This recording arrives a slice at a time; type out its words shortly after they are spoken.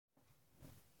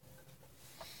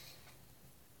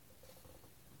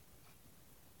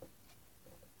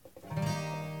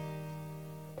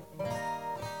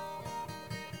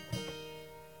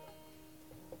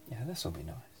this will be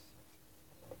nice.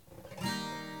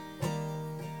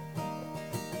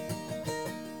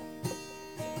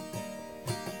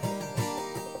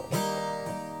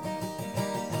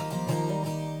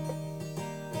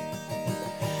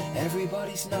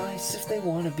 Everybody's nice if they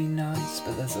want to be nice,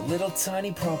 but there's a little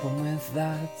tiny problem with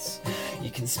that. You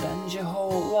can spend your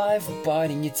whole life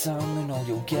biting your tongue and all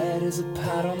you'll get is a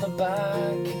pat on the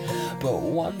back. But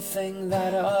one thing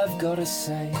that I've got to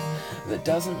say that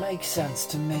doesn't make sense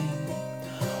to me: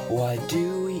 why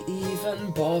do we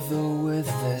even bother with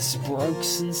this broke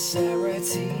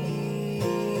sincerity?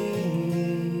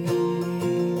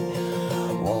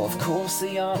 Well, of course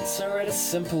the answer is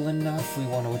simple enough. We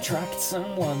want to attract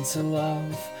someone to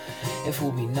love. If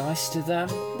we'll be nice to them,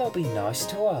 they'll be nice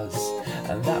to us,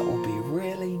 and that will be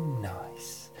really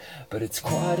nice. But it's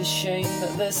quite a shame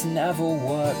that this never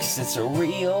works. It's a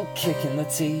real kick in the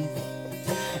teeth.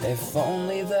 If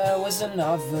only there was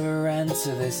another end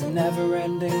to this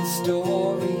never-ending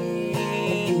story.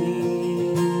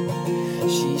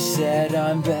 She said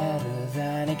I'm better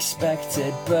than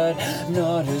expected, but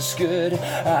not as good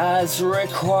as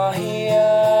required.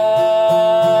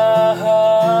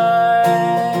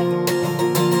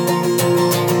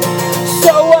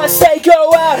 So I say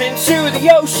go out into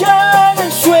the ocean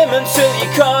and swim until you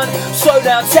can't slow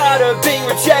down, tired of being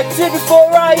rejected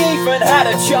before I even had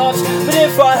a chance. But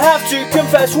if I have to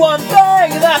confess one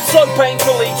thing that's so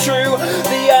painfully true,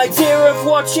 the idea of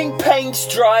watching paint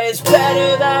dry is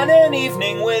better than an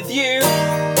evening with you.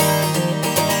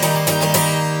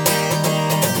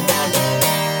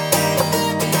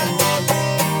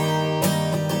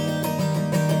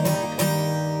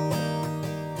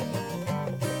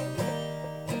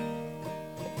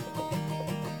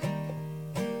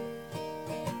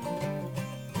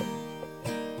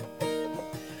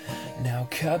 Now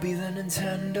Kirby the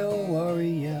Nintendo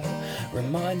Warrior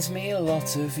reminds me a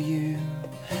lot of you,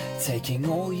 taking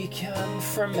all you can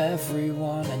from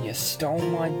everyone, and you stole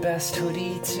my best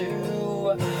hoodie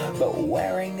too. But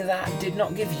wearing that did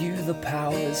not give you the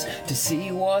powers to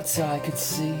see what I could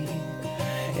see.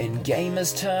 In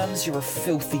gamers' terms, you're a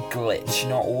filthy glitch,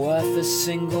 not worth a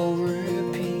single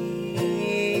rupee.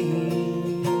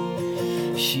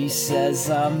 She says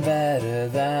I'm better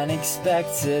than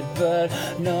expected, but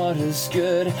not as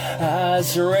good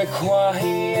as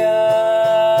required.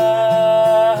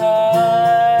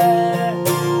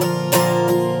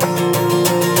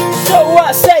 So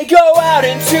I say go out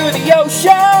into the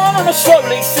ocean on a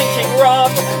slowly sinking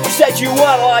raft. You said you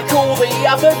weren't like all the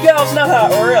other girls. Now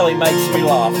that really makes me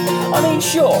laugh. I mean,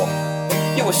 sure,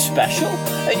 you were special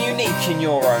and unique in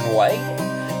your own way,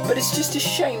 but it's just a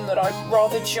shame that I'd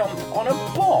rather jump on a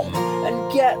bomb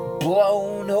and get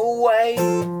blown away.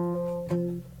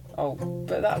 Oh,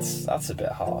 but that's a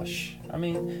bit harsh. I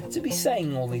mean, to be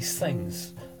saying all these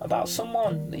things about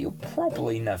someone that you'll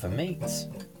probably never meet.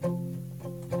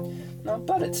 Now,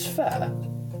 but it's fair,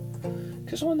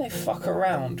 because when they fuck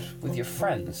around with your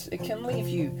friends, it can leave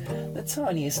you the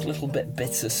tiniest little bit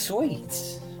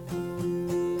bittersweet.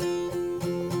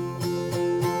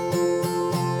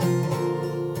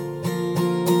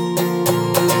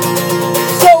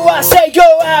 I say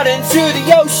go out into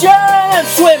the ocean and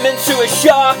swim into a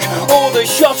shark. All the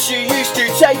shots you used to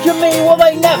take of me, well,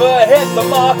 they never hit the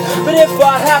mark. But if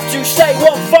I have to say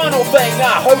one final thing,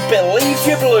 I hope it leaves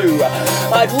you blue.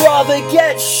 I'd rather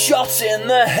get shot in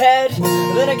the head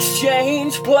than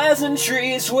exchange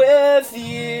pleasantries with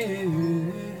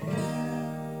you.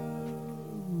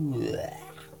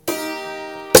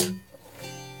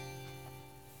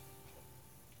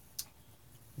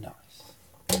 Nice.